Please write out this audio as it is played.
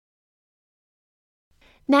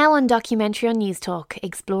Now on documentary on Newstalk,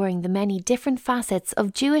 exploring the many different facets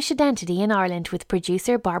of Jewish identity in Ireland with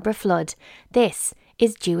producer Bairbre Flood. This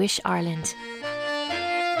is Jewish Ireland.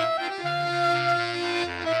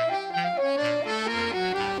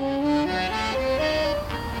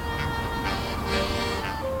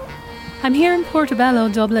 I'm here in Portobello,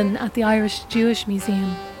 Dublin, at the Irish Jewish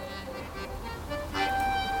Museum.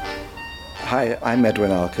 Hi, I'm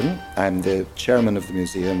Edwin Alkin. I'm the chairman of the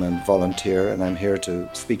museum and volunteer, and I'm here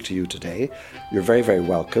to speak to you today. You're very, very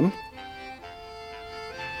welcome.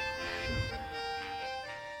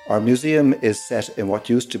 Our museum is set in what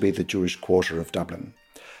used to be the Jewish quarter of Dublin.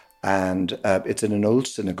 And it's in an old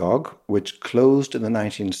synagogue, which closed in the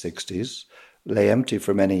 1960s, lay empty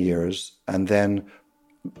for many years, and then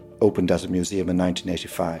opened as a museum in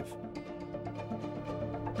 1985.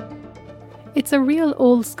 It's a real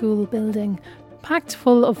old-school building, packed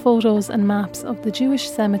full of photos and maps of the Jewish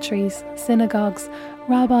cemeteries, synagogues,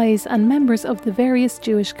 rabbis and members of the various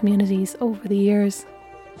Jewish communities over the years.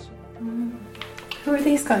 Who are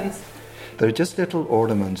these guys? They're just little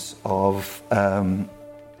ornaments of an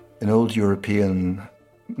old European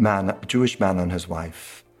man, a Jewish man and his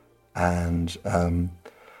wife. And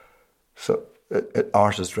so an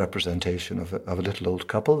artist representation of a little old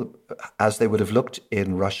couple, as they would have looked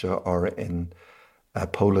in Russia or in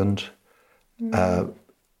Poland,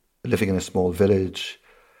 living in a small village,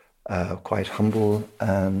 quite humble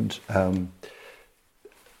and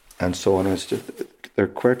so on. It's just, they're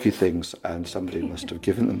quirky things, and somebody must have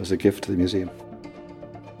given them as a gift to the museum.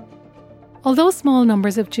 Although small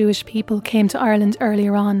numbers of Jewish people came to Ireland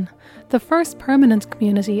earlier on, the first permanent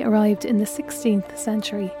community arrived in the 16th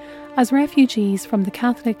century as refugees from the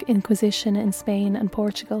Catholic Inquisition in Spain and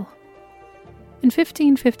Portugal. In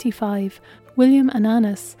 1555, William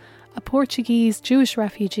Ananas, a Portuguese Jewish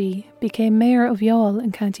refugee, became mayor of Youghal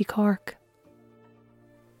in County Cork.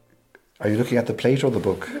 Are you looking at the plate or the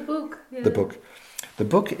book? The book. Yeah. The book. The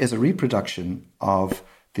book is a reproduction of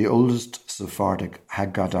the oldest Sephardic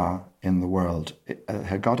Haggadah in the world.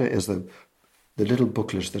 Haggadah is the little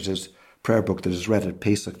booklet that is prayer book that is read at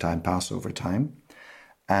Pesach time, Passover time.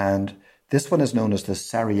 And this one is known as the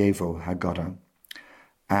Sarajevo Haggadah.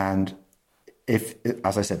 And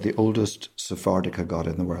as I said, the oldest Sephardic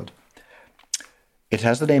Haggadah in the world. It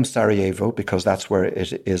has the name Sarajevo because that's where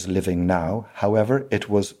it is living now. However, it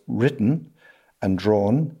was written and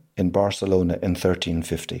drawn in Barcelona in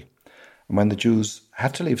 1350. And when the Jews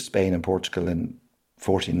had to leave Spain and Portugal in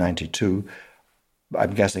 1492,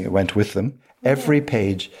 I'm guessing it went with them. Every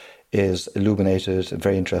page is illuminated and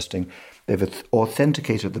very interesting. They've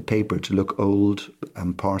authenticated the paper to look old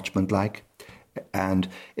and parchment-like. And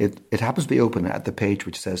it happens to be open at the page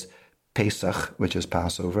which says Pesach, which is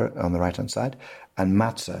Passover, on the right-hand side, and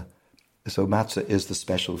matzah. So matzah is the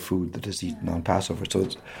special food that is eaten on Passover. So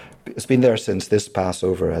it's been there since this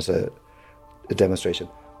Passover as a demonstration.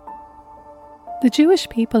 The Jewish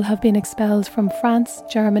people have been expelled from France,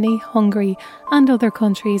 Germany, Hungary and other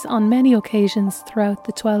countries on many occasions throughout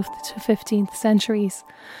the 12th to 15th centuries.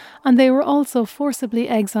 And they were also forcibly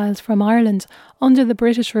exiled from Ireland under the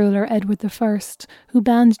British ruler Edward I, who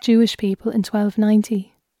banned Jewish people in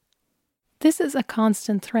 1290. This is a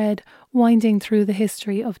constant thread winding through the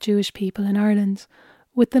history of Jewish people in Ireland,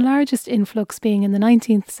 with the largest influx being in the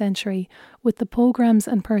 19th century with the pogroms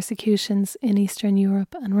and persecutions in Eastern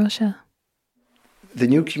Europe and Russia. The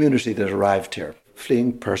new community that arrived here,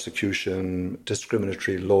 fleeing persecution,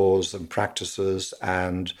 discriminatory laws and practices,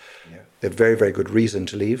 and they had very, very good reason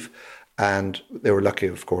to leave. And they were lucky,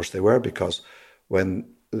 of course they were, because when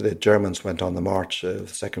the Germans went on the march of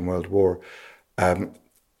the Second World War, about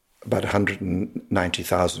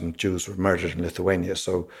 190,000 Jews were murdered in Lithuania.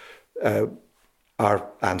 So our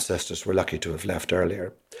ancestors were lucky to have left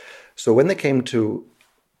earlier. So when they came to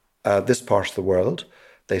this part of the world,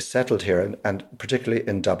 they settled here, and particularly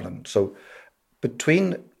in Dublin. So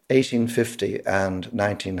between 1850 and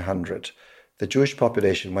 1900, the Jewish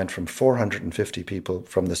population went from 450 people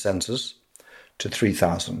from the census to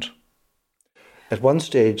 3,000. At one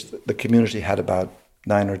stage, the community had about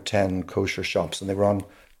 9 or 10 kosher shops, and they were on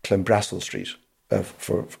Clonbrassil Street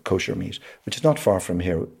for kosher meat, which is not far from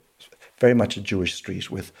here. Very much a Jewish street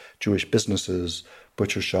with Jewish businesses,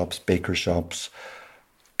 butcher shops, baker shops,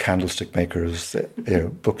 candlestick makers,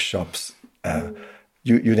 bookshops,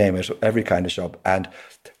 you name it, every kind of shop. And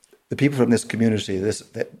the people from this community,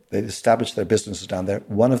 they established their businesses down there.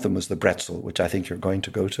 One of them was the Bretzel, which I think you're going to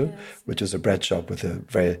go to, yes, which is a bread shop with a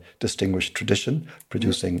very distinguished tradition,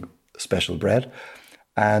 producing special bread.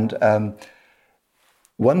 And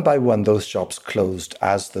one by one, those shops closed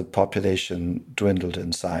as the population dwindled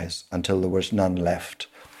in size until there was none left.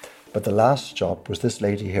 But the last shop was this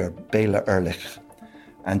lady here, Bairbre Flood,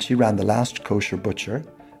 and she ran the last kosher butcher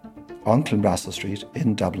on Clonbrassil Street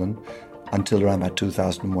in Dublin until around about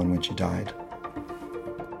 2001 when she died.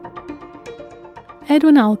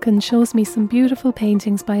 Edwin Alkin shows me some beautiful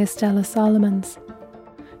paintings by Estella Solomons,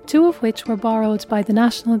 two of which were borrowed by the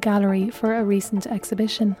National Gallery for a recent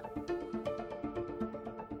exhibition.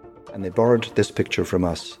 And they borrowed this picture from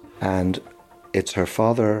us, and it's her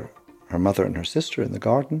father, her mother and her sister in the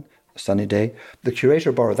garden, a sunny day. The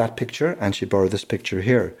curator borrowed that picture, and she borrowed this picture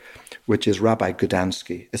here, which is Rabbi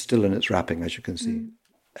Gdański. It's still in its wrapping, as you can see.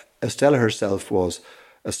 Estella herself was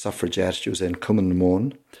a suffragette. She was in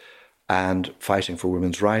Coimisiun and fighting for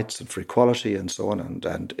women's rights and for equality and so on,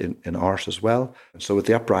 and in art as well. So with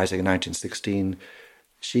the uprising in 1916,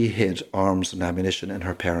 she hid arms and ammunition in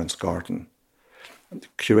her parents' garden. The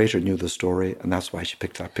curator knew the story, and that's why she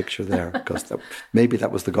picked that picture there, because maybe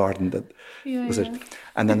that was the garden that was it.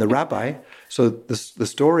 And then the rabbi, so the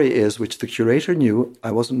story is, which the curator knew,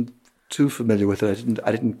 I wasn't too familiar with it,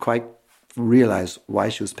 I didn't quite realise why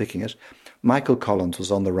she was picking it. Michael Collins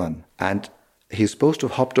was on the run, and he's supposed to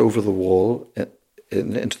have hopped over the wall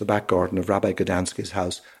into the back garden of Rabbi Gdański's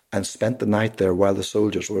house and spent the night there while the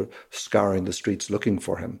soldiers were scouring the streets looking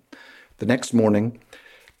for him. The next morning,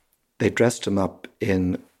 they dressed him up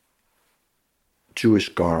in Jewish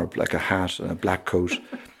garb, like a hat and a black coat,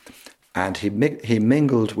 and he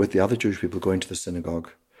mingled with the other Jewish people going to the synagogue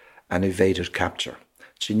and evaded capture.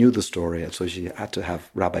 She knew the story, and so she had to have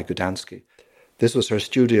Rabbi Gdański. This was her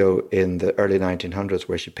studio in the early 1900s,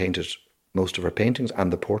 where she painted most of her paintings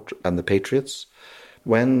and the Patriots.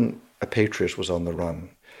 When a Patriot was on the run,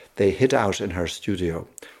 they hid out in her studio,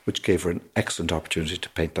 which gave her an excellent opportunity to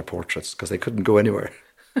paint their portraits because they couldn't go anywhere.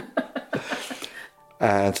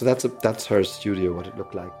 So that's her studio, what it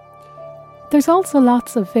looked like. There's also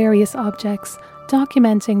lots of various objects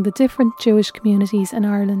documenting the different Jewish communities in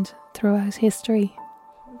Ireland throughout history.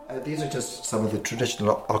 These are just some of the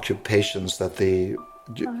traditional occupations that the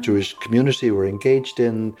Jewish community were engaged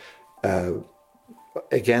in.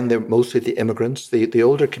 Again, they're mostly the immigrants. The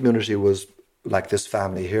older community was like this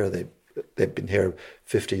family here. They'd been here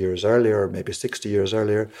 50 years earlier, maybe 60 years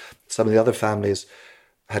earlier. Some of the other families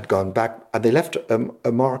had gone back, and they left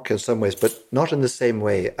a mark in some ways, but not in the same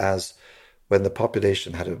way as when the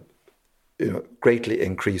population had greatly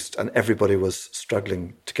increased and everybody was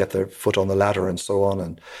struggling to get their foot on the ladder and so on.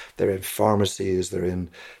 And they're in pharmacies, they're in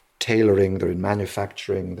tailoring, they're in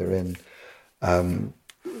manufacturing, they're in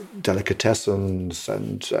delicatessens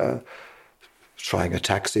and trying a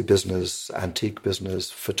taxi business, antique business,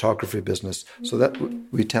 photography business. So that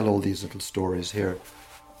we tell all these little stories here.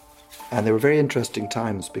 And they were very interesting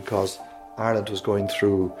times because Ireland was going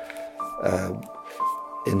through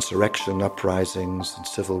insurrection, uprisings and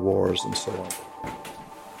civil wars and so on.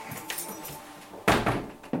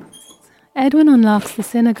 Edwin unlocks the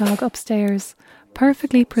synagogue upstairs,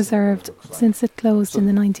 perfectly preserved since it closed in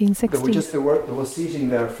the 1960s. There was seating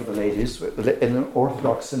there for the ladies. In an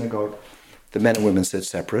Orthodox synagogue, the men and women sit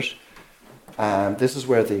separate. And this is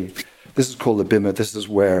called the bima. This is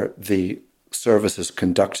where the service is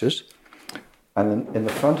conducted. And in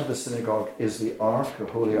the front of the synagogue is the Ark, the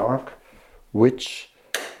Holy Ark, which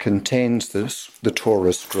contains the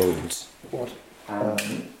Torah scrolls. What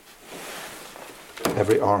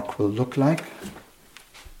every Ark will look like.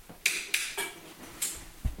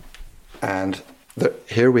 And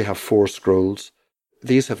here we have 4 scrolls.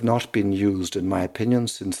 These have not been used, in my opinion,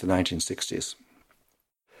 since the 1960s.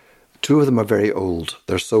 2 of them are very old.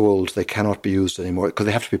 They're so old they cannot be used anymore because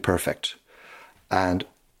they have to be perfect. And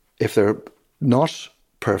if they're not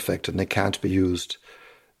perfect and they can't be used,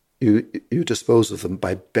 you dispose of them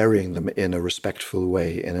by burying them in a respectful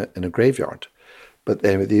way in a graveyard. But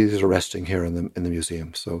anyway, these are resting here in the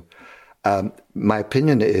museum. So my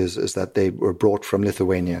opinion is that they were brought from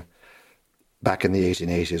Lithuania back in the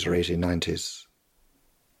 1880s or 1890s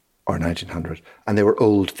or 1900, and they were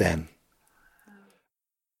old then.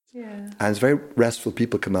 Yeah. And it's very restful.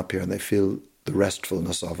 People come up here and they feel the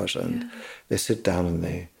restfulness of it, and they sit down and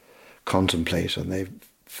they contemplate and they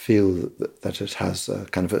feel that it has a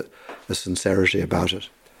kind of a sincerity about it.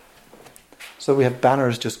 So we have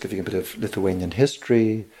banners just giving a bit of Lithuanian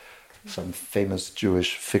history, some famous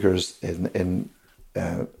Jewish figures in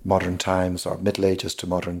modern times or Middle Ages to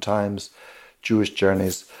modern times, Jewish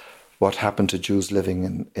journeys, what happened to Jews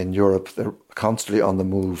living in Europe. They're constantly on the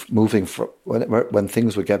move, moving when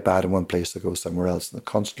things would get bad in one place, they go somewhere else, and they're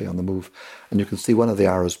constantly on the move. And you can see one of the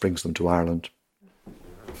arrows brings them to Ireland.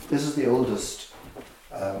 This is the oldest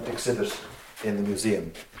exhibit in the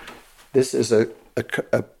museum. This is a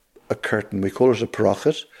curtain. We call it a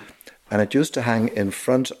parochet. And it used to hang in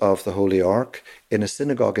front of the Holy Ark in a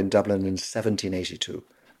synagogue in Dublin in 1782.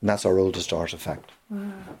 And that's our oldest artefact.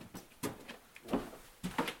 Wow.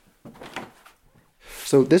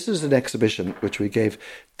 So this is an exhibition which we gave.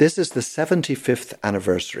 This is the 75th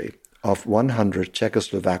anniversary of 100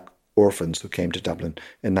 Czechoslovak orphans who came to Dublin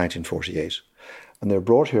in 1948. And they were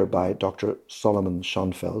brought here by Dr. Solomon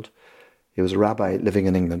Schoenfeld. He was a rabbi living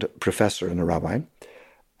in England, a professor and a rabbi.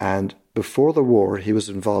 And before the war, he was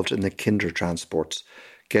involved in the kinder transports,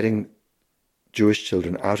 getting Jewish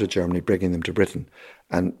children out of Germany, bringing them to Britain.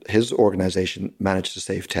 And his organisation managed to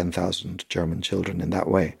save 10,000 German children in that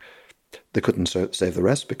way. They couldn't save the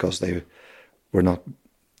rest because they were not,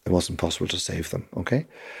 it wasn't possible to save them, okay?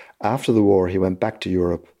 After the war, he went back to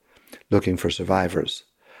Europe looking for survivors.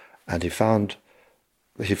 And he found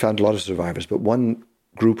a lot of survivors, but one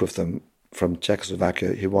group of them from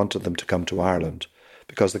Czechoslovakia, he wanted them to come to Ireland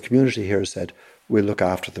because the community here said, we'll look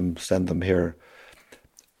after them, send them here.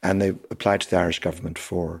 And they applied to the Irish government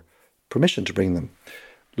for permission to bring them.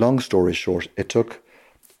 Long story short, it took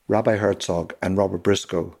Rabbi Herzog and Robert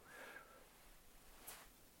Briscoe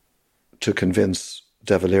to convince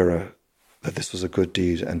De Valera that this was a good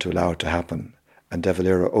deed and to allow it to happen. And De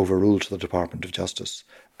Valera overruled the Department of Justice.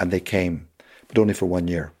 And they came, but only for 1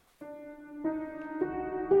 year.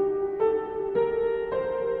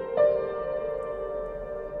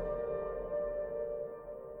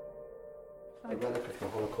 A relic of the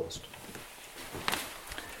Holocaust.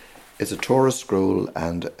 It's a Torah scroll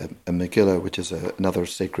and a Megillah, which is another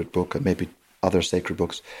sacred book, and maybe other sacred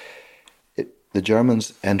books. The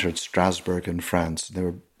Germans entered Strasbourg in France. They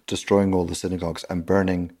were destroying all the synagogues and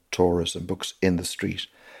burning Torahs and books in the street.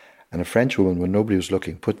 And a French woman, when nobody was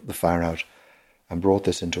looking, put the fire out and brought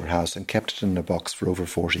this into her house and kept it in a box for over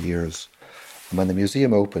 40 years. And when the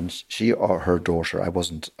museum opened, she or her daughter, I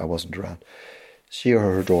wasn't around, she or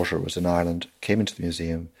her daughter was in Ireland, came into the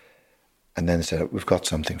museum, and then said, we've got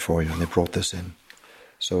something for you, and they brought this in.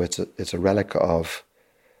 So it's a relic of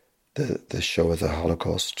the show of the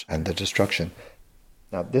Holocaust and the destruction.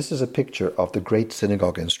 Now, this is a picture of the great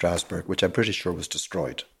synagogue in Strasbourg, which I'm pretty sure was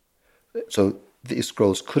destroyed. So these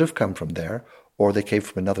scrolls could have come from there, or they came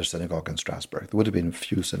from another synagogue in Strasbourg. There would have been a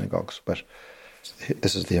few synagogues, but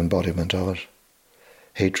this is the embodiment of it.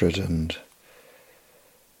 Hatred and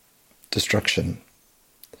destruction,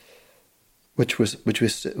 which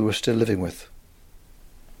we're still living with.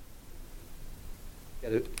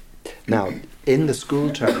 Now, in the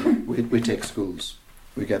school term, we take schools.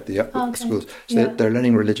 We get the schools. So they're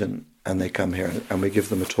learning religion, and they come here, and we give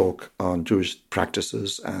them a talk on Jewish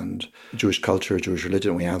practices and Jewish culture, Jewish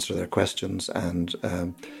religion. We answer their questions, and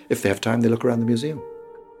if they have time, they look around the museum.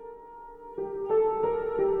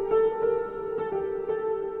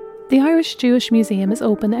 The Irish Jewish Museum is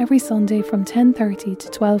open every Sunday from 10:30 to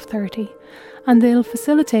 12:30, and they'll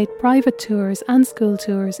facilitate private tours and school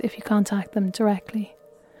tours if you contact them directly.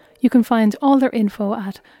 You can find all their info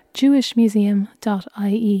at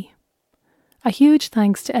jewishmuseum.ie. A huge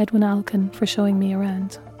thanks to Edwin Alkin for showing me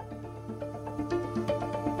around.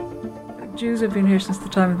 Jews have been here since the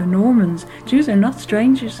time of the Normans. Jews are not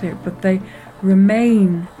strangers here, but they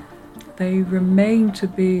remain to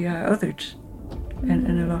be othered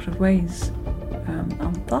in a lot of ways.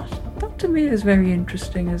 And that to me is very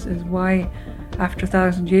interesting, is why after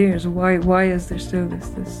 1,000 years, why is there still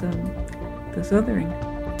this othering?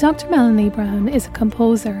 Dr. Melanie Brown is a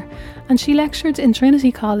composer, and she lectured in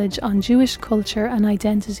Trinity College on Jewish culture and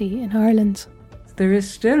identity in Ireland. There is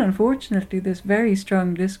still, unfortunately, this very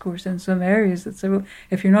strong discourse in some areas that say, well,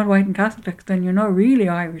 if you're not white and Catholic, then you're not really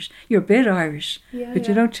Irish. You're a bit Irish, but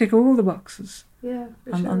you don't tick all the boxes. Yeah,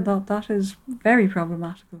 and that is very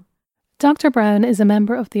problematical. Dr. Brown is a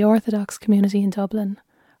member of the Orthodox community in Dublin.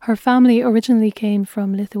 Her family originally came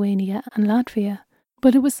from Lithuania and Latvia,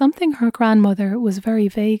 but it was something her grandmother was very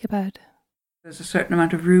vague about. There's a certain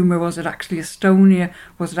amount of rumour. Was it actually Estonia?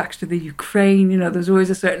 Was it actually the Ukraine? There's always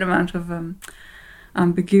a certain amount of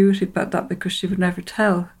ambiguity about that, because she would never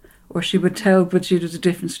tell. Or she would tell, but she does a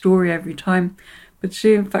different story every time. But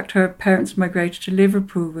she, in fact, her parents migrated to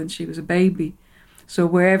Liverpool when she was a baby. So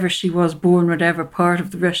wherever she was born, whatever part of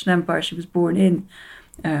the Russian Empire she was born in,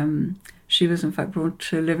 she was in fact brought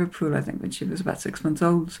to Liverpool, I think, when she was about 6 months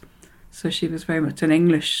old. So she was very much an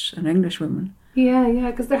English woman. Yeah,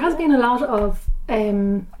 because there has been a lot of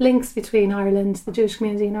links between Ireland, the Jewish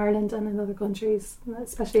community in Ireland, and in other countries,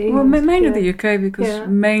 especially England. Well, mainly the UK, because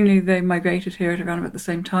mainly they migrated here at around about the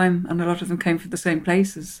same time, and a lot of them came from the same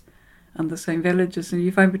places and the same villages. And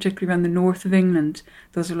you find particularly around the north of England,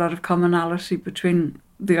 there's a lot of commonality between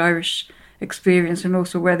the Irish experience and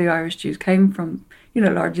also where the Irish Jews came from,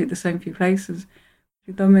 largely the same few places.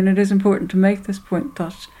 I mean, it is important to make this point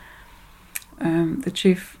that the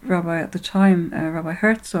chief rabbi at the time, Rabbi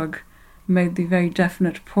Herzog, made the very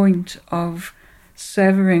definite point of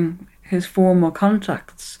severing his formal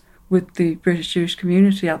contacts with the British Jewish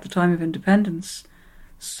community at the time of independence,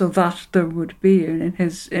 so that there would be, in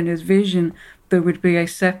his vision, there would be a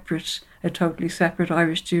totally separate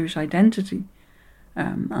Irish Jewish identity.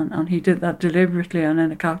 And he did that deliberately and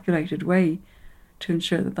in a calculated way to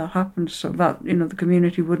ensure that happened, so that the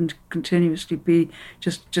community wouldn't continuously be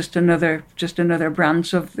just another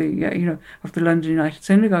branch of the of the London United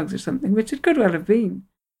Synagogues or something, which it could well have been.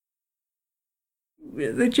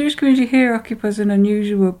 The Jewish community here occupies an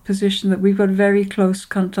unusual position that we've got very close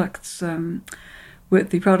contacts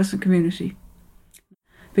with the Protestant community,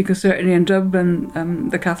 because certainly in Dublin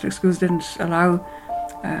the Catholic schools didn't allow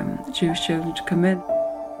Jewish children to come in.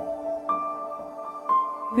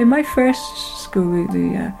 In my first school,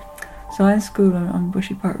 the science school on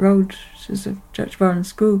Bushy Park Road, which is a Church of Ireland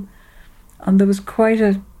school, and there was quite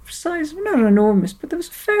a size, not enormous, but there was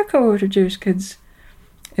a fair cohort of Jewish kids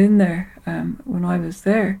in there when I was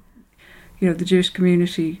there. The Jewish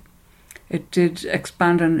community, it did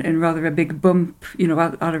expand in rather a big bump,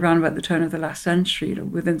 at around about the turn of the last century,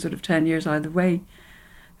 within sort of 10 years either way.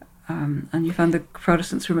 And you found the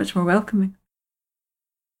Protestants were much more welcoming.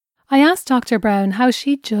 I asked Dr. Brown how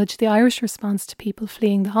she'd judge the Irish response to people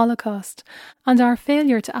fleeing the Holocaust and our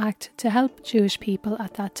failure to act to help Jewish people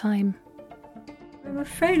at that time. I'm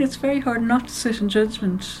afraid it's very hard not to sit in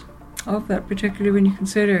judgment of that, particularly when you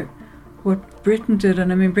consider what Britain did. And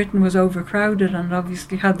I mean, Britain was overcrowded and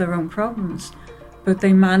obviously had their own problems, but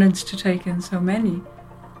they managed to take in so many.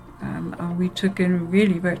 And we took in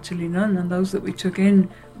really virtually none, and those that we took in,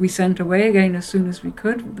 we sent away again as soon as we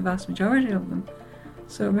could, the vast majority of them.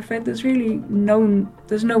 So I'm afraid there's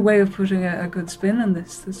no way of putting a good spin on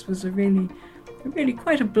this. This was a really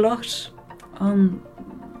quite a blot on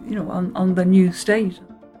the new state.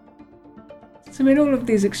 So I mean, all of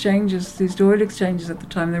these exchanges, these Dáil exchanges at the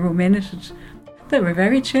time, they were minuted. They were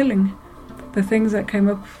very chilling. The things that came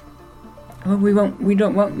up, we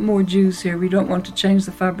don't want more Jews here. We don't want to change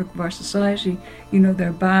the fabric of our society.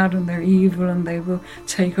 They're bad and they're evil and they will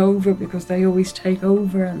take over because they always take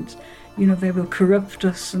over, and they will corrupt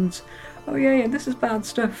us, and this is bad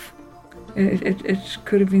stuff. It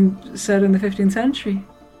could have been said in the 15th century.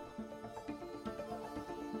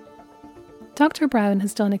 Dr. Brown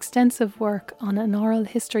has done extensive work on an oral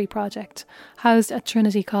history project housed at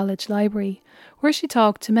Trinity College Library, where she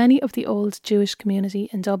talked to many of the old Jewish community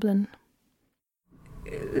in Dublin.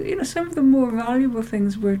 Some of the more valuable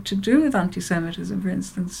things were to do with anti-Semitism, for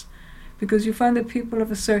instance, because you find that people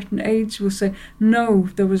of a certain age will say, no,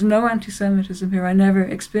 there was no anti-Semitism here, I never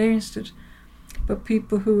experienced it. But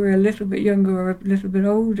people who were a little bit younger or a little bit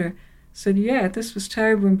older said, yeah, this was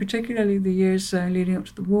terrible, and particularly the years leading up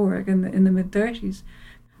to the war, in the mid-30s.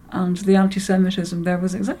 And the anti-Semitism there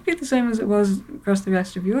was exactly the same as it was across the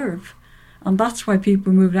rest of Europe. And that's why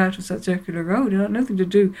people moved out of that circular road. It had nothing to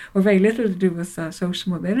do, or very little to do, with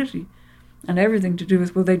social mobility, and everything to do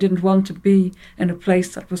with, they didn't want to be in a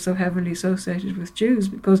place that was so heavily associated with Jews,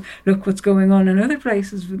 because look what's going on in other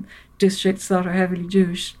places with districts that are heavily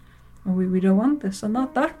Jewish. And we don't want this. And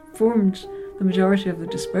that formed the majority of the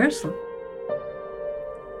dispersal.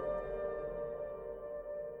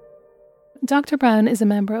 Dr. Brown is a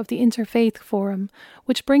member of the Interfaith Forum,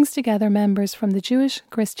 which brings together members from the Jewish,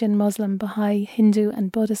 Christian, Muslim, Baha'i, Hindu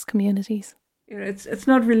and Buddhist communities. It's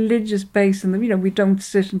not religious based, and we don't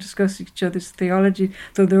sit and discuss each other's theology,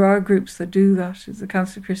 though there are groups that do that. It's the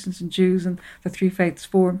Council of Christians and Jews and the Three Faiths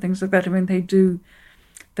Forum, things like that. I mean, they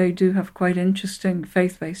do have quite interesting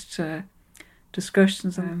faith-based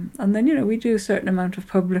discussions. And then, we do a certain amount of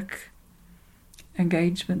public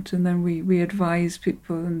engagement, and then we advise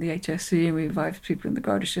people in the HSE and we advise people in the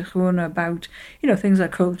Garda Síochána about, things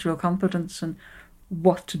like cultural competence and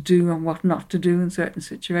what to do and what not to do in certain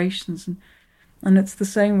situations. And it's the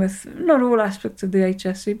same with not all aspects of the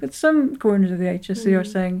HSE, but some corners of the HSE are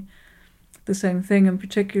saying the same thing, and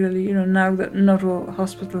particularly, now that not all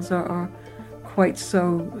hospitals are quite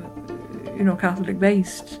so, Catholic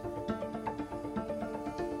based.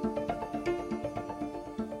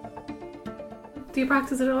 Do you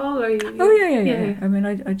practice at all? Or you... Oh, yeah. I mean,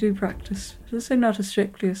 I do practice. I'll say not as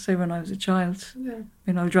strictly as, say, when I was a child. Yeah. I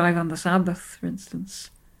mean, I'll drive on the Sabbath, for instance.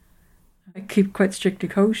 I keep quite strictly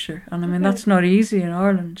kosher, and I mean, that's not easy in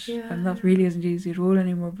Ireland. Yeah. And that really isn't easy at all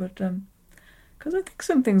anymore, but because I think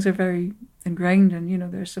some things are very ingrained, and,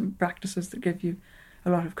 there are some practices that give you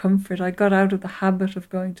a lot of comfort. I got out of the habit of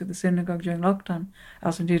going to the synagogue during lockdown,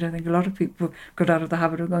 as indeed I think a lot of people got out of the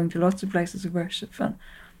habit of going to lots of places of worship, and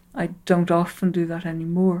I don't often do that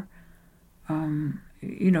anymore.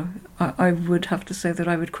 I would have to say that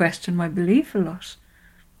I would question my belief a lot.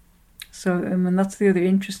 So, that's the other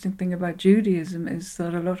interesting thing about Judaism, is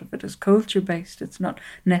that a lot of it is culture-based. It's not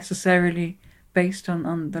necessarily based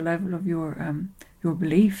on the level of your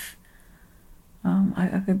belief.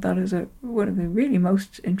 I think that is one of the really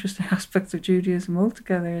most interesting aspects of Judaism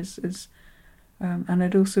altogether. And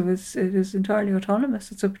it also is entirely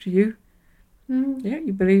autonomous. It's up to you. Yeah,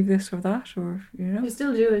 you believe this or that, or You're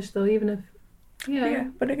still Jewish, though, even if. Yeah,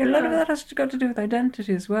 but a lot of that has got to do with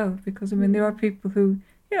identity as well, because there are people who,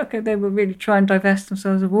 they will really try and divest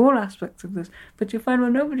themselves of all aspects of this, but you'll find, well,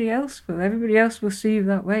 nobody else will. Everybody else will see you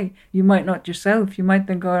that way. You might not yourself. You might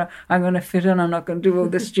think, oh, I'm going to fit in, I'm not going to do all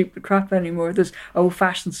this stupid crap anymore, this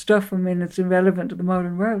old-fashioned stuff. It's irrelevant to the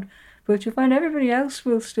modern world. But you'll find everybody else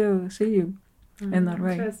will still see you in that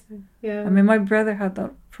way. Interesting. Yeah. My brother had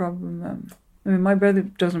that problem. My brother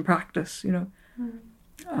doesn't practice, and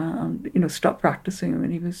stopped practicing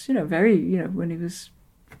when he was, when he was,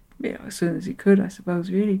 as soon as he could, I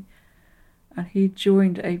suppose, really. And he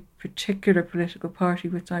joined a particular political party,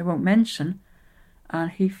 which I won't mention,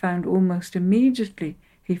 and he found almost immediately,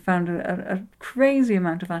 a crazy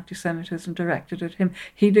amount of anti-Semitism directed at him.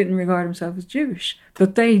 He didn't regard himself as Jewish,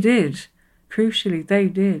 but they did. Crucially, they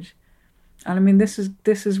did. And this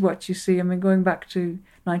is what you see, going back to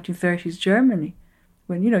 1930s Germany,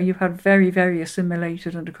 when, you've had very, very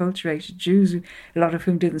assimilated and acculturated Jews, a lot of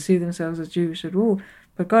whom didn't see themselves as Jewish at all.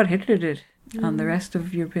 But God, Hitler did, and the rest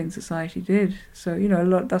of European society did. So,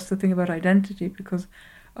 that's the thing about identity, because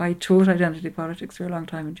I taught identity politics for a long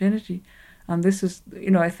time in Trinity. And this is,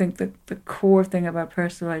 I think that the core thing about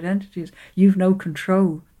personal identity is you've no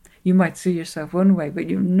control. You might see yourself one way, but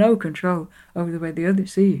you've no control over the way the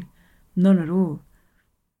others see you. None at all.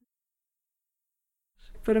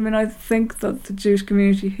 But I think that the Jewish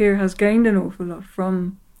community here has gained an awful lot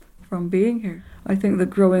from being here. I think that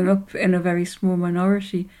growing up in a very small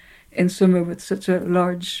minority in somewhere with such a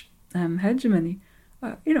large hegemony,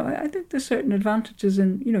 I think there's certain advantages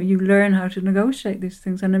in, you learn how to negotiate these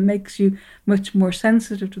things, and it makes you much more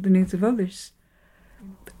sensitive to the needs of others.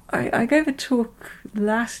 I gave a talk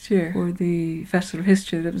last year for the Festival of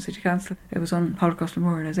History of the Dublin City Council. It was on Holocaust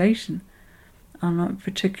memorialisation, and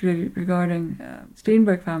particularly regarding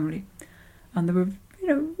Steenberg family. And there were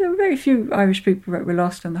very few Irish people that were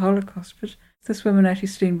lost in the Holocaust, but this woman, Etty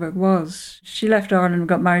Steenberg, she left Ireland and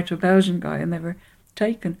got married to a Belgian guy, and they were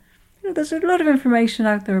taken. There's a lot of information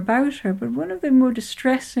out there about her, but one of the more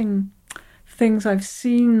distressing things I've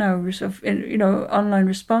seen now of online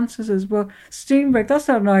responses is, well, Steenberg, that's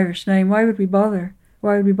not an Irish name. Why would we bother?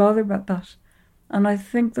 Why would we bother about that? And I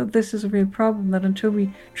think that this is a real problem, that until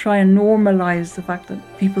we try and normalise the fact that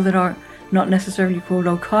people that are not necessarily called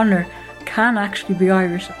O'Connor can actually be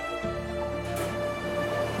Irish.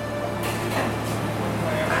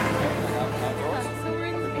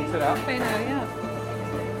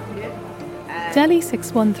 Deli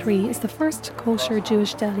 613 is the first kosher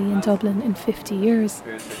Jewish deli in Dublin in 50 years.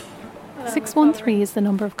 613 is the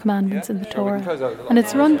number of commandments in the Torah, and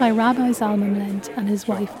it's run by Rabbi Zalman Lent and his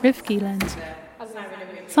wife Rifky Lent.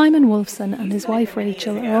 Simon Wolfson and his wife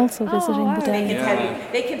Rachel are also visiting the deli.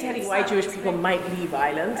 They can tell you why Jewish people might leave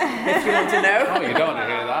Ireland, if you want to know. Oh, you don't want to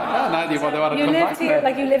hear that. No, they want to come back here, there.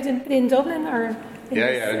 like you lived in Dublin, or in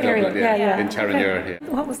Dublin, in Terranure here.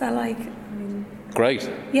 What was that like? Great.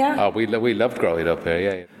 Yeah. We loved growing up here,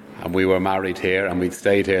 yeah. And we were married here, and we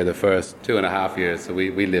stayed here the first 2.5 years, so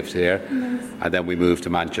we lived here. Nice. And then we moved to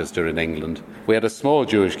Manchester in England. We had a small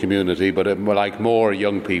Jewish community, but more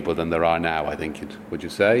young people than there are now, I think. Would you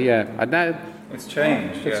say? Yeah. And now it's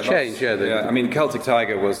changed. It's changed, yeah. Celtic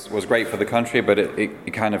Tiger was great for the country, but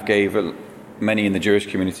it kind of gave many in the Jewish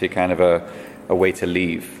community kind of a way to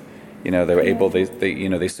leave. They were able.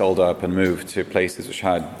 They sold up and moved to places which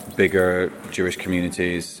had bigger Jewish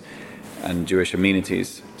communities and Jewish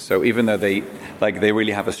amenities. So even though they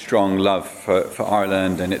really have a strong love for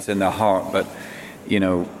Ireland and it's in their heart, but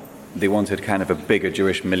they wanted kind of a bigger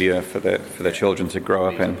Jewish milieu for their children to grow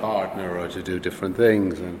up in. A partner or to do different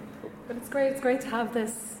things. But it's great to have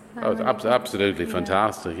this. It's absolutely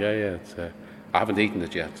fantastic. Yeah. I haven't eaten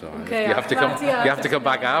it yet, so okay, you have to come. You have to come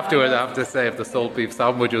back afterwards. I have to say if the salt beef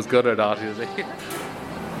sandwich was good or not.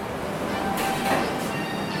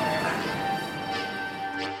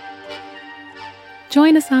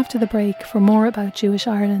 Join us after the break for more about Jewish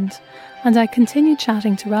Ireland, and I continue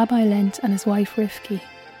chatting to Rabbi Lent and his wife Rifky.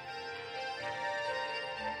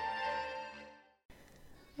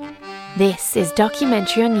 This is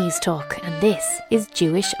Documentary on Newstalk, and this is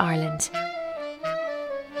Jewish Ireland.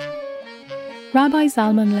 Rabbi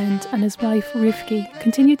Zalman Lent and his wife Rifky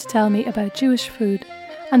continue to tell me about Jewish food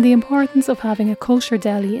and the importance of having a kosher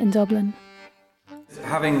deli in Dublin.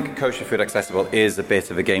 Having kosher food accessible is a bit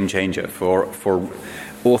of a game changer for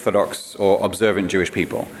Orthodox or observant Jewish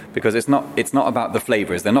people, because it's not about the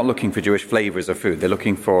flavors. They're not looking for Jewish flavors of food. They're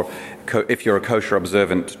looking for, if you're a kosher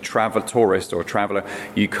observant tourist or traveler,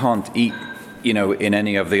 you can't eat in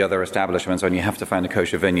any of the other establishments, and you have to find a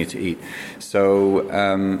kosher venue to eat. So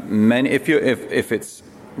if it's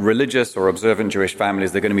religious or observant Jewish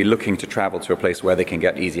families, they're going to be looking to travel to a place where they can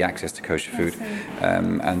get easy access to kosher food.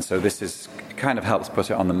 And so this is kind of helps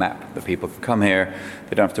put it on the map, that people can come here,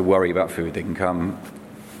 they don't have to worry about food, they can come,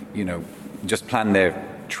 just plan their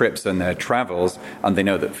trips and their travels, and they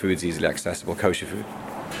know that food's easily accessible, kosher food.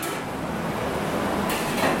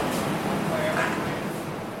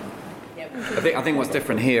 I think what's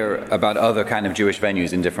different here about other kind of Jewish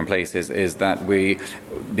venues in different places is that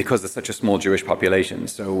because there's such a small Jewish population,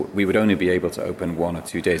 so we would only be able to open 1 or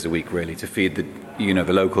 2 days a week really to feed the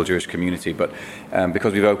local Jewish community. But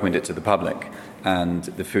because we've opened it to the public and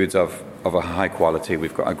the food's of a high quality,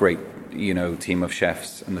 we've got a great team of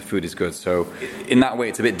chefs, and the food is good. So in that way,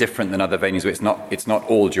 it's a bit different than other venues where it's not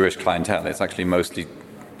all Jewish clientele. It's actually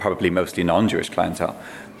probably mostly non-Jewish clientele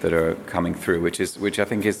that are coming through, which I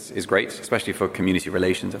think is great, especially for community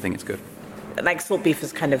relations. I think it's good. Like salt beef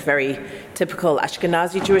is kind of very typical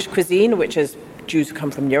Ashkenazi Jewish cuisine, which is Jews who come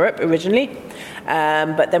from Europe originally.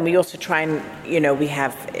 But then we also try and, we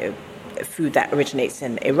have food that originates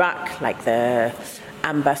in Iraq, like the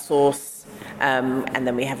amba sauce. And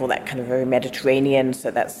then we have all that kind of very Mediterranean, so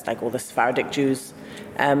that's like all the Sephardic Jews.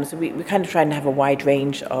 So we kind of try and have a wide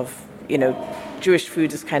range of, Jewish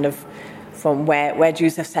food is kind of from where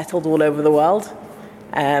Jews have settled all over the world.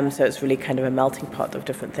 So it's really kind of a melting pot of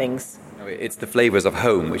different things. It's the flavours of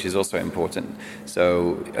home, which is also important.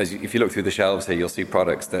 So if you look through the shelves here, you'll see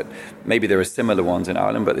products that maybe there are similar ones in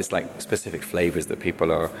Ireland, but it's like specific flavours that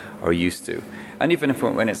people are used to. And even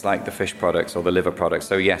when it's like the fish products or the liver products,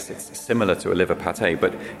 so yes, it's similar to a liver pate,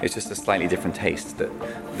 but it's just a slightly different taste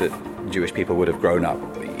that Jewish people would have grown up,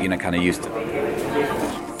 kind of used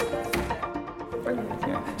to.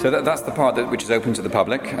 So that's the part which is open to the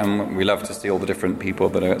public, and we love to see all the different people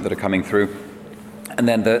that are coming through. And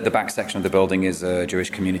then the back section of the building is a Jewish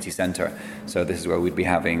community centre. So this is where we'd be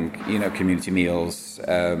having, community meals,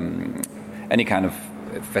 any kind of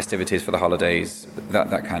festivities for the holidays,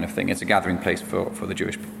 that kind of thing. It's a gathering place for the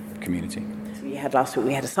Jewish community. So last week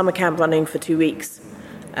we had a summer camp running for 2 weeks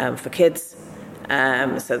for kids.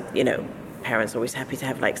 Parents are always happy to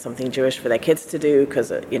have like something Jewish for their kids to do, because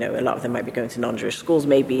a lot of them might be going to non-Jewish schools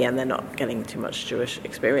maybe, and they're not getting too much Jewish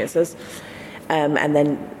experiences. And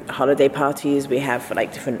then holiday parties we have for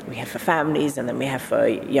we have for families, and then we have for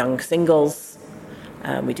young singles.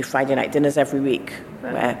 We do Friday night dinners every week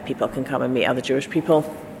where people can come and meet other Jewish people.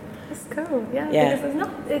 That's cool, yeah.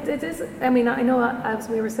 Because it is. I mean, I know as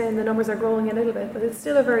we were saying, the numbers are growing a little bit, but it's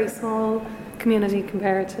still a very small community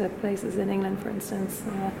compared to places in England, for instance.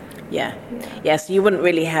 Yeah. So you wouldn't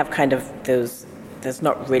really have kind of those. There's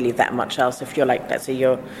not really that much else. If you're like, let's say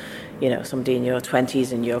you're, somebody in your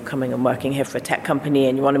 20s and you're coming and working here for a tech company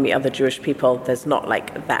and you want to meet other Jewish people, there's not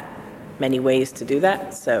like that many ways to do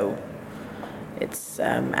that. So it's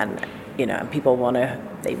and people want to.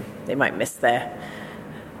 They might miss their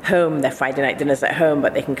home, their Friday night dinners at home,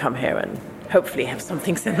 but they can come here and hopefully have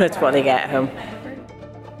something similar to what they get at home.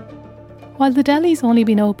 While the deli's only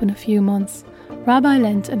been open a few months, Rabbi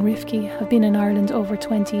Lent and Rifky have been in Ireland over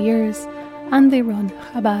 20 years, and they run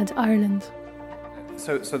Chabad Ireland.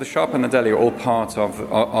 So the shop and the deli are all part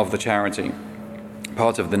of the charity,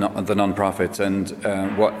 part of the non-profit, and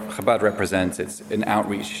what Chabad represents, it's an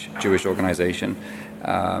outreach Jewish organisation,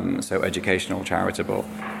 so educational, charitable,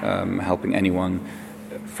 helping anyone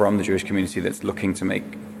from the Jewish community that's looking to make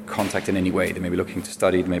contact in any way. They may be looking to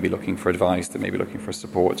study, they may be looking for advice, they may be looking for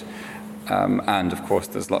support. And of course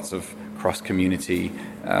there's lots of cross-community,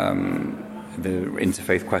 the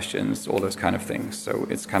interfaith questions, all those kind of things. So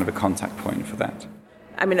it's kind of a contact point for that.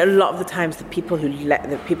 I mean, a lot of the times the people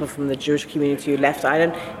from the Jewish community who left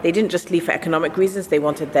Ireland, they didn't just leave for economic reasons. They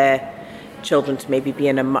wanted their children to maybe be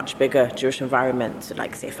in a much bigger Jewish environment,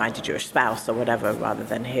 like say find a Jewish spouse or whatever, rather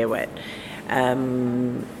than here where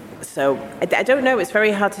so I don't know, it's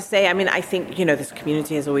very hard to say. I mean, I think, this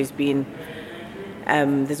community has always been,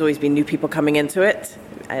 there's always been new people coming into it.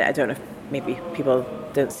 I don't know if maybe people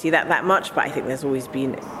don't see that much, but I think there's always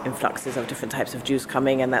been influxes of different types of Jews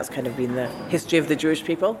coming, and that's kind of been the history of the Jewish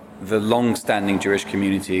people. The long-standing Jewish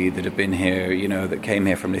community that have been here, that came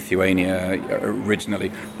here from Lithuania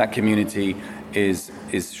originally, that community is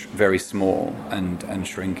very small and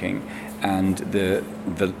shrinking, and the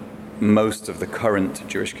most of the current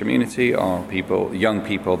Jewish community are young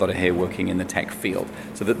people that are here working in the tech field.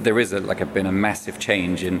 So that there is been a massive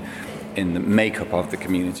change in the makeup of the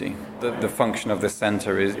community. The function of this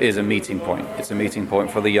centre is a meeting point. It's a meeting point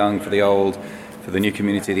for the young, for the old, for the new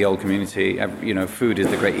community, the old community. Food is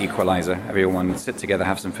the great equaliser. Everyone sit together,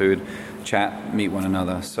 have some food, chat, meet one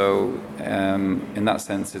another. So in that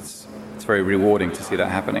sense, it's very rewarding to see that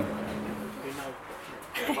happening.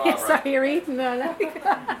 Sorry, you're eating now.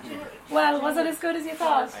 Well, was it as good as you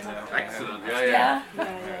thought? Excellent, yeah.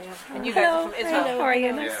 And you guys are from Israel. How are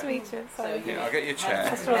you? Nice to meet you. Sorry. Yeah, I'll get you a chair.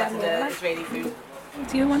 That's the Israeli food.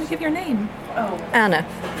 Do you want to give your name? Anna.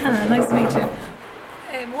 Anna, nice to meet you.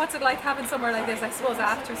 What's it like having somewhere like this, I suppose,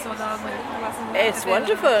 after so long when it wasn't It's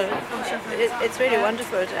wonderful. It's really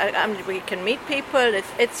wonderful. We can meet people.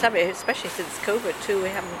 It's lovely, especially since COVID too. We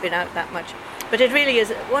haven't been out that much. But it really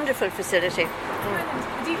is a wonderful facility.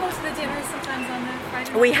 Do you go to the dinners sometimes on the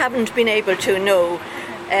Friday? We haven't been able to, no.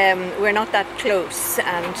 We're not that close,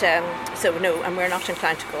 and so no, and we're not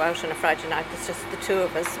inclined to go out on a Friday night. It's just the two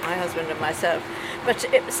of us, my husband and myself. But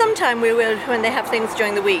sometime we will, when they have things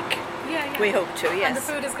during the week. Yeah. We hope to, yes. And the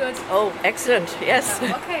food is good? Oh, excellent, yes.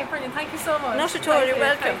 Okay, brilliant. Thank you so much. Not at all, you're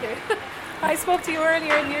welcome. Thank you. I spoke to you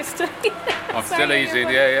earlier and you're still I'm still eating,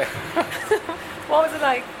 yeah. What was it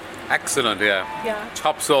like? Excellent, yeah.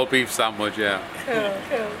 Chopped salt beef sandwich, yeah.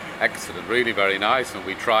 Cool. Excellent, really very nice. And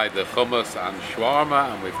we tried the hummus and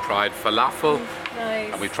shawarma, and we've tried falafel.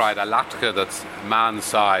 Nice. And we tried a latke that's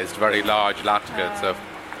man-sized, very large latke. So,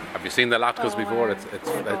 have you seen the latkes before?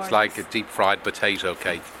 It's like a deep-fried potato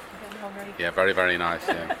cake. Yeah, very, very nice,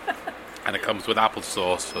 yeah. And it comes with apple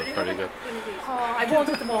sauce, so it's very good. Oh, I won't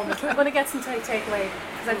at the moment. We're going to get some takeaway,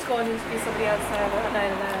 because I'm going to interview somebody else at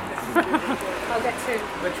 9:11. I'll get two.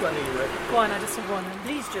 Which one are you ready? Go on, I just have one.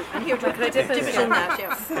 Please do. And here, can I dip it in that?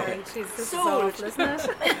 Yeah. Sorry, jeez, this is awful, isn't it?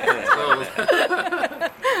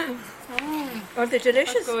 Are they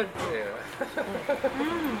delicious? Good.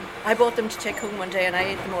 I bought them to take home one day and I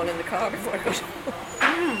ate them all in the car before I got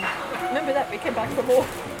home. Remember that? We came back for more.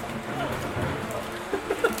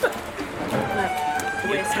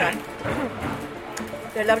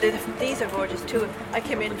 They're lovely. These are gorgeous too. I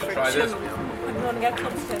came in for two. I'm going to get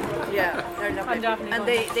close to them. Yeah, they're lovely. And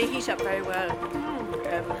they heat up very well.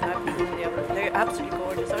 They're absolutely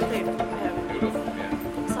gorgeous, aren't they?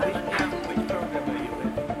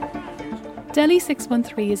 Deli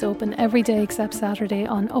 613 is open every day except Saturday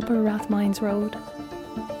on Upper Rathmines Road.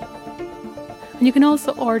 And you can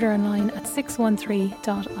also order online at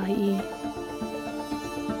 613.ie.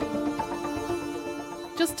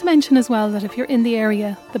 Just to mention as well that if you're in the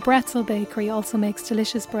area, the Bretzel Bakery also makes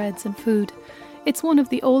delicious breads and food. It's one of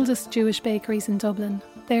the oldest Jewish bakeries in Dublin,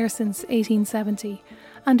 there since 1870,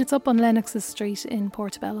 and it's up on Lennox's Street in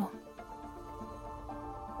Portobello.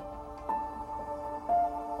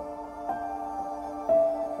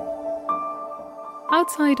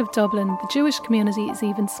 Outside of Dublin, the Jewish community is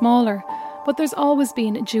even smaller, but there's always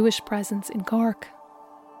been a Jewish presence in Cork.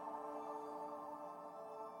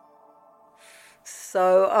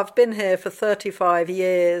 So I've been here for 35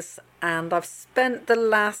 years and I've spent the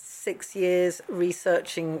last 6 years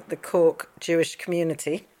researching the Cork Jewish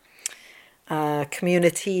community.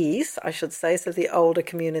 Communities, I should say, so the older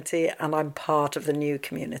community, and I'm part of the new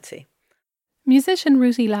community. Musician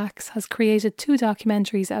Ruti Lachs has created 2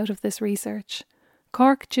 documentaries out of this research: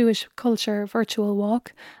 Cork Jewish Culture Virtual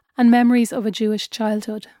Walk and Memories of a Jewish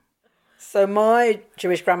Childhood. So my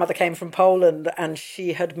Jewish grandmother came from Poland and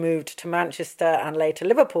she had moved to Manchester and later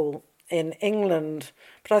Liverpool in England.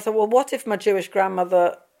 But I thought, well, what if my Jewish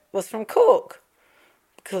grandmother was from Cork?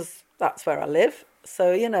 Because that's where I live.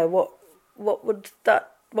 So, what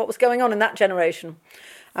was going on in that generation?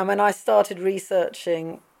 And when I started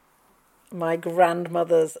researching my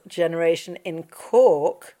grandmother's generation in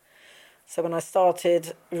Cork, so when I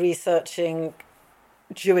started researching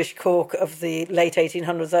Jewish Cork of the late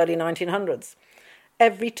 1800s, early 1900s,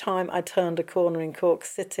 every time I turned a corner in Cork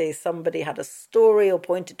City, somebody had a story or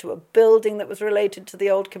pointed to a building that was related to the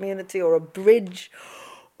old community, or a bridge,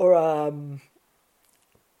 or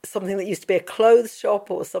something that used to be a clothes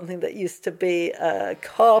shop, or something that used to be a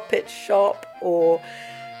carpet shop, or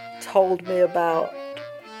told me about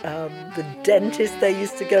the dentist they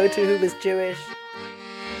used to go to who was Jewish.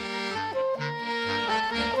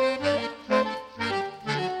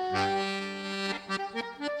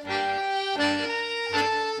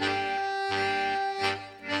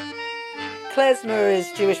 klezmer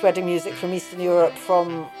is Jewish wedding music from Eastern Europe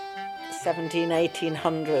from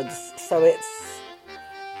 1800s. So it's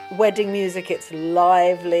wedding music, it's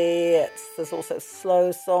lively, there's also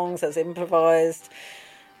slow songs, there's improvised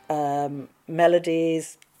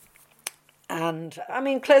melodies. And, I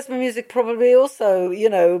mean, klezmer music probably also,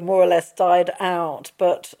 more or less died out,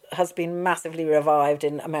 but has been massively revived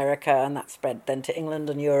in America, and that spread then to England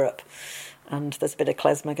and Europe. And there's a bit of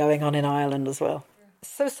klezmer going on in Ireland as well.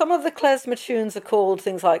 So some of the klezmer tunes are called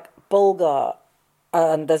things like Bulgar,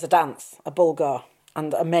 and there's a dance, a Bulgar,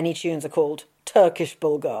 and many tunes are called Turkish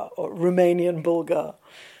Bulgar or Romanian Bulgar.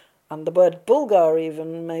 And the word Bulgar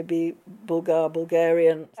even, maybe Bulgar,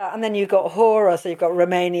 Bulgarian. And then you've got Hora, so you've got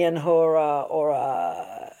Romanian Hora or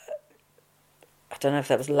I don't know if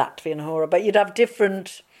that was Latvian Hora, but you'd have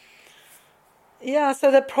different... Yeah, so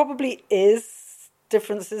there probably is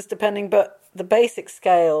differences depending, but the basic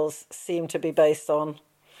scales seem to be based on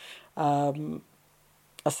a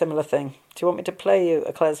similar thing. Do you want me to play you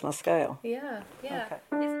a klezmer scale? Yeah. Okay.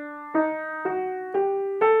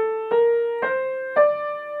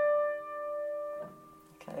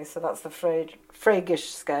 Okay, so that's the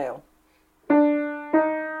Freygish scale.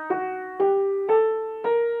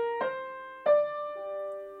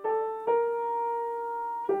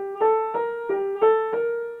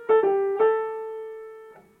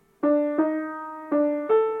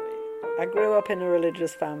 I grew up in a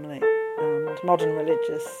religious family, and modern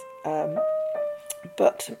religious,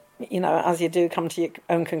 but, as you do, come to your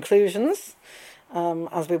own conclusions,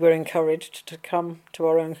 as we were encouraged to come to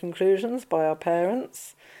our own conclusions by our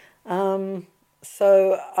parents.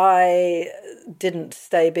 So I didn't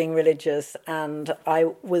stay being religious, and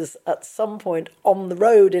I was at some point on the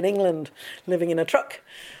road in England living in a truck.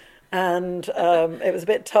 And it was a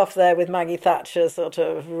bit tough there with Maggie Thatcher sort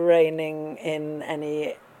of reigning in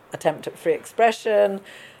any attempt at free expression.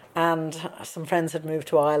 And some friends had moved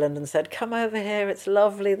to Ireland and said, come over here, it's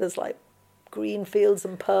lovely, there's like green fields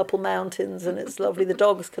and purple mountains, and it's lovely, the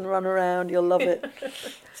dogs can run around, you'll love it.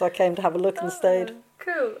 So I came to have a look and stayed.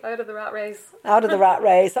 Cool, out of the rat race. Out of the rat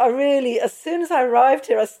race. I really, as soon as I arrived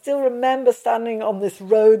here, I still remember standing on this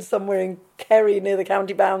road somewhere in Kerry near the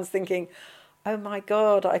county bounds thinking, oh my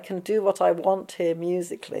God, I can do what I want here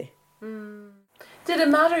musically. Did it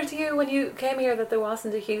matter to you when you came here that there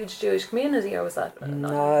wasn't a huge Jewish community, or was that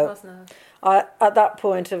no? At that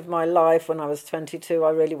point of my life, when I was 22,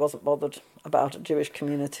 I really wasn't bothered about a Jewish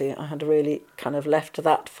community. I had really kind of left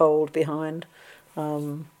that fold behind.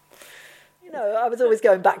 I was always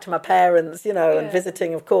going back to my parents, and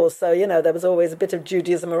visiting, of course. So, there was always a bit of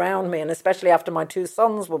Judaism around me, and especially after my two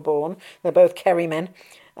sons were born. They're both Kerry men.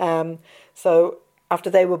 So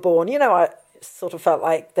after they were born, I sort of felt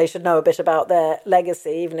like they should know a bit about their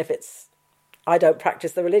legacy, even if I don't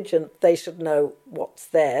practice the religion, they should know what's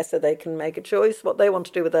there so they can make a choice, what they want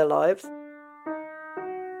to do with their lives.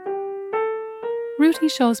 Ruti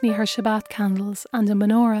shows me her Shabbat candles and a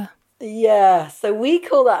menorah. Yeah, so we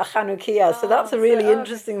call that a Chanukiah, so that's a really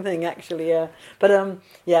interesting thing, actually, yeah. But, and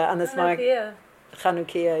there's my...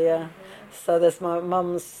 Chanukiah, yeah. So there's my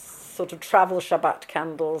mum's sort of travel Shabbat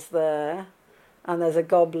candles there. And there's a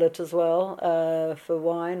goblet as well for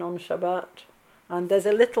wine on Shabbat. And there's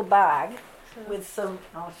a little bag with some...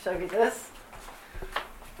 I'll show you this.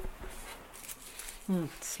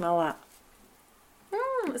 Smell that.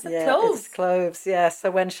 Is it cloves? It's cloves, yeah. So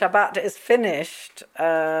when Shabbat is finished,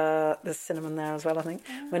 there's cinnamon there as well, I think.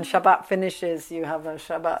 When Shabbat finishes, you have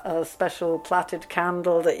a special plaited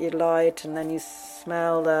candle that you light, and then you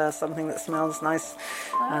smell something that smells nice.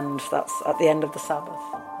 And that's at the end of the Sabbath.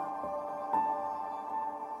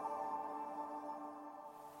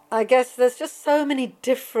 I guess there's just so many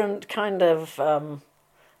different kind of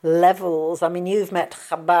levels. I mean, you've met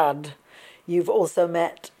Chabad. You've also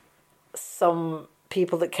met some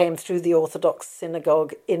people that came through the Orthodox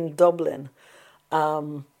synagogue in Dublin. We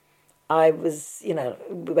went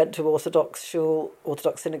to Orthodox shul,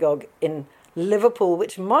 Orthodox synagogue in Liverpool,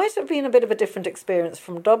 which might have been a bit of a different experience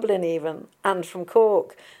from Dublin even, and from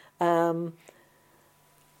Cork.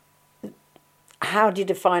 How do you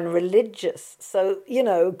define religious? So,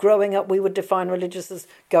 growing up, we would define religious as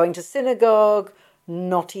going to synagogue,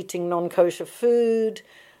 not eating non-kosher food,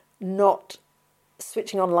 not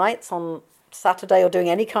switching on lights on Saturday or doing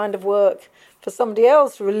any kind of work. For somebody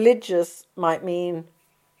else, religious might mean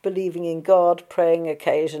believing in God, praying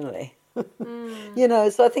occasionally. So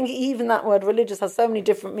I think even that word religious has so many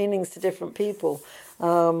different meanings to different people.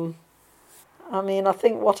 I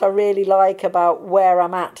think what I really like about where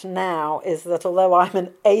I'm at now is that although I'm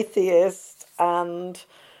an atheist and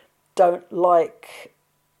don't like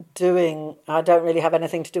I don't really have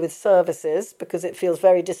anything to do with services because it feels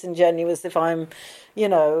very disingenuous if I'm,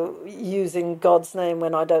 using God's name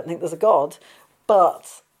when I don't think there's a God.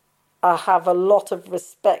 But I have a lot of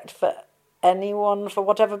respect for anyone for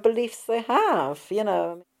whatever beliefs they have,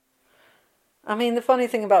 I mean, the funny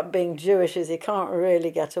thing about being Jewish is you can't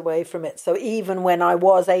really get away from it. So even when I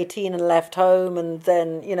was 18 and left home and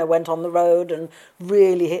then, went on the road and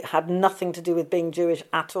really had nothing to do with being Jewish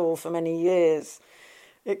at all for many years,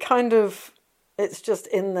 it's just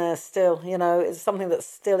in there still, it's something that's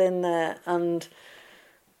still in there. And,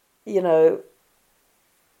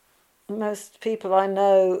 most people I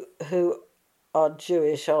know who are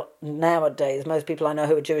Jewish nowadays, most people I know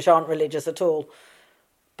who are Jewish aren't religious at all.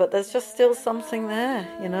 But there's just still something there,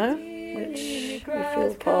 which you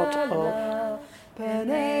feel part of.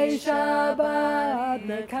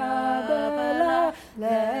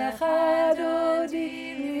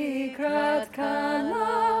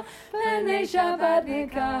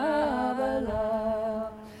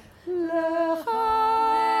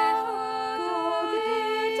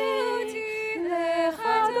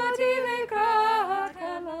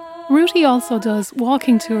 Ruti also does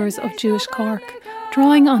walking tours of Jewish Cork,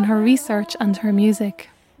 drawing on her research and her music.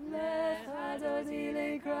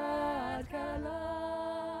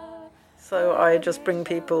 So I just bring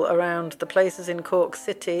people around the places in Cork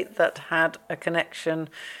City that had a connection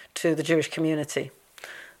to the Jewish community.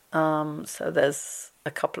 So there's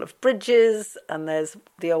a couple of bridges and there's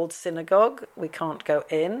the old synagogue. We can't go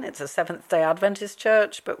in. It's a Seventh-day Adventist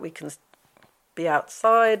church, but we can be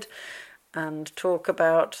outside and talk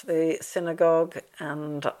about the synagogue,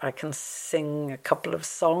 and I can sing a couple of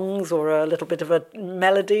songs or a little bit of a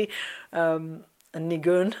melody, a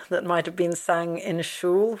nigun that might have been sang in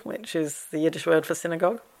shul, which is the Yiddish word for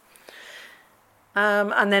synagogue.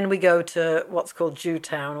 And then we go to what's called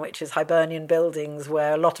Jewtown, which is Hibernian buildings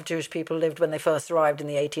where a lot of Jewish people lived when they first arrived in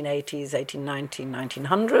the 1880s, 1890,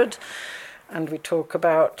 1900. And we talk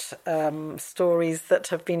about stories that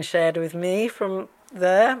have been shared with me from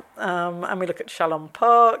there. And we look at Shalom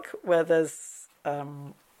Park, where there's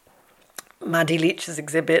Maddie Leach's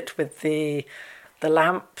exhibit with the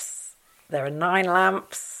lamps. There are 9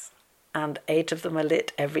 lamps, and 8 of them are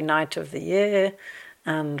lit every night of the year.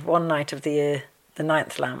 And one night of the year, the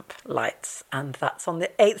 9th lamp lights. And that's on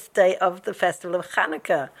the 8th day of the festival of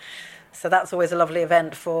Hanukkah. So that's always a lovely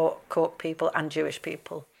event for Cork people and Jewish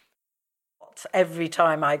people. Every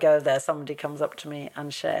time I go there, somebody comes up to me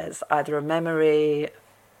and shares either a memory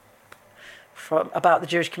about the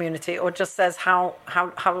Jewish community or just says how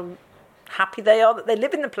happy they are that they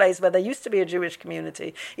live in the place where there used to be a Jewish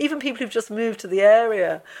community. Even people who've just moved to the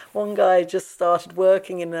area. One guy just started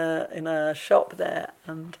working in a shop there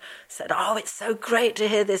and said, "Oh, it's so great to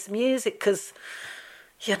hear this music because,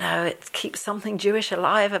 it keeps something Jewish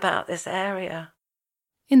alive about this area."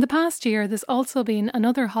 In the past year, there's also been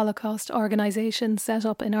another Holocaust organisation set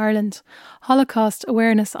up in Ireland, Holocaust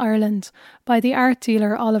Awareness Ireland, by the art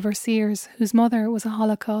dealer Oliver Sears, whose mother was a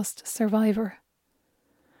Holocaust survivor.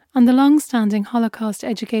 And the long-standing Holocaust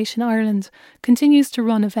Education Ireland continues to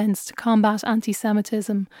run events to combat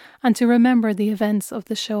anti-Semitism and to remember the events of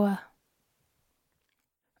the Shoah.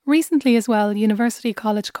 Recently as well, University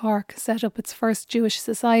College Cork set up its first Jewish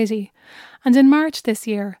Society, and in March this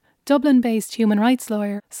year, Dublin-based human rights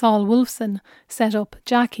lawyer Saul Wolfson set up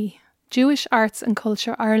Jackie, Jewish Arts and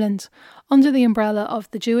Culture Ireland, under the umbrella of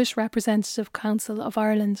the Jewish Representative Council of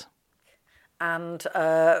Ireland. And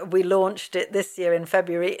we launched it this year in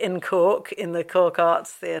February in Cork, in the Cork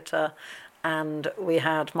Arts Theatre. And we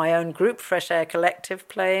had my own group, Fresh Air Collective,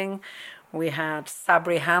 playing. We had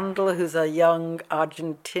Sabri Handel, who's a young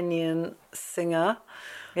Argentinian singer.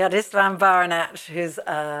 We had István Baranach, who's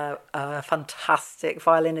a fantastic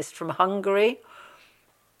violinist from Hungary,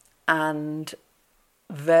 and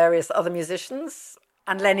various other musicians.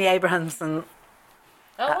 And Lenny Abrahamson,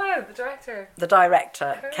 the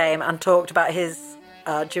director, came and talked about his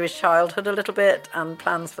Jewish childhood a little bit and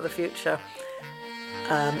plans for the future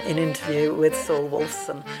in interview with Saul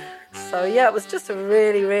Wolfson. So yeah, it was just a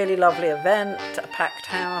really, really lovely event, a packed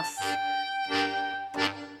house.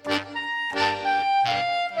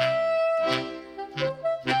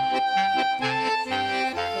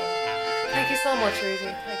 So much,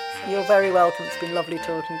 Ruti. You're very welcome. It's been lovely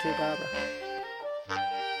talking to you, Barbara.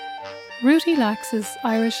 Ruti Lachs'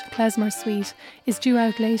 Irish klezmer suite is due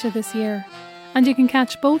out later this year, and you can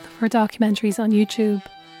catch both of her documentaries on YouTube.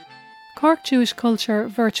 Cork Jewish Culture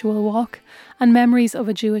Virtual Walk and Memories of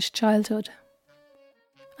a Jewish Childhood.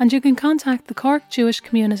 And you can contact the Cork Jewish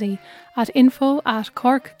Community at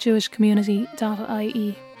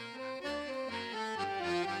info@corkjewishcommunity.ie.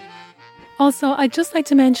 Also, I'd just like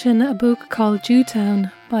to mention a book called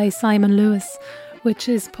Jewtown by Simon Lewis, which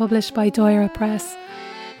is published by Doira Press.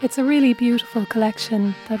 It's a really beautiful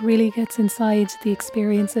collection that really gets inside the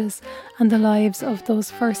experiences and the lives of those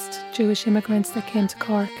first Jewish immigrants that came to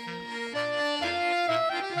Cork.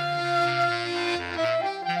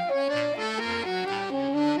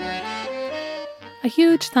 A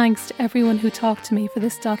huge thanks to everyone who talked to me for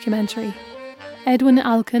this documentary. Edwin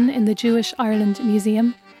Alkin in the Jewish Ireland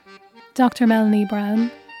Museum, Dr. Melanie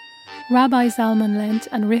Brown, Rabbi Zalman Lent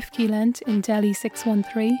and Rifky Lent in Deli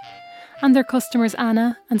 613, and their customers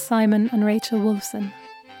Anna and Simon and Rachel Wolfson,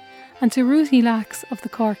 and to Ruti Lachs of the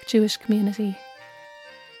Cork Jewish Community.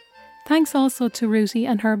 Thanks also to Ruti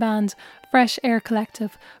and her band Fresh Air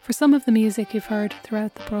Collective for some of the music you've heard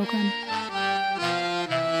throughout the programme.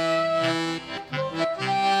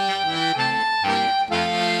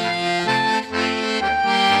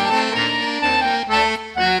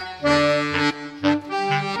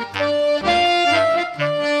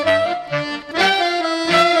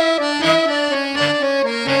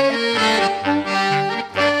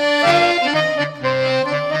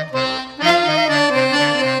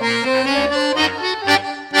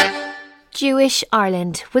 Jewish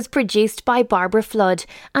Ireland was produced by Bairbre Flood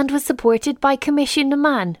and was supported by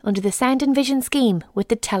Coimisiun under the Sound and Vision scheme with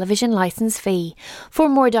the television licence fee. For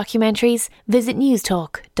more documentaries, visit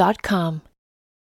newstalk.com.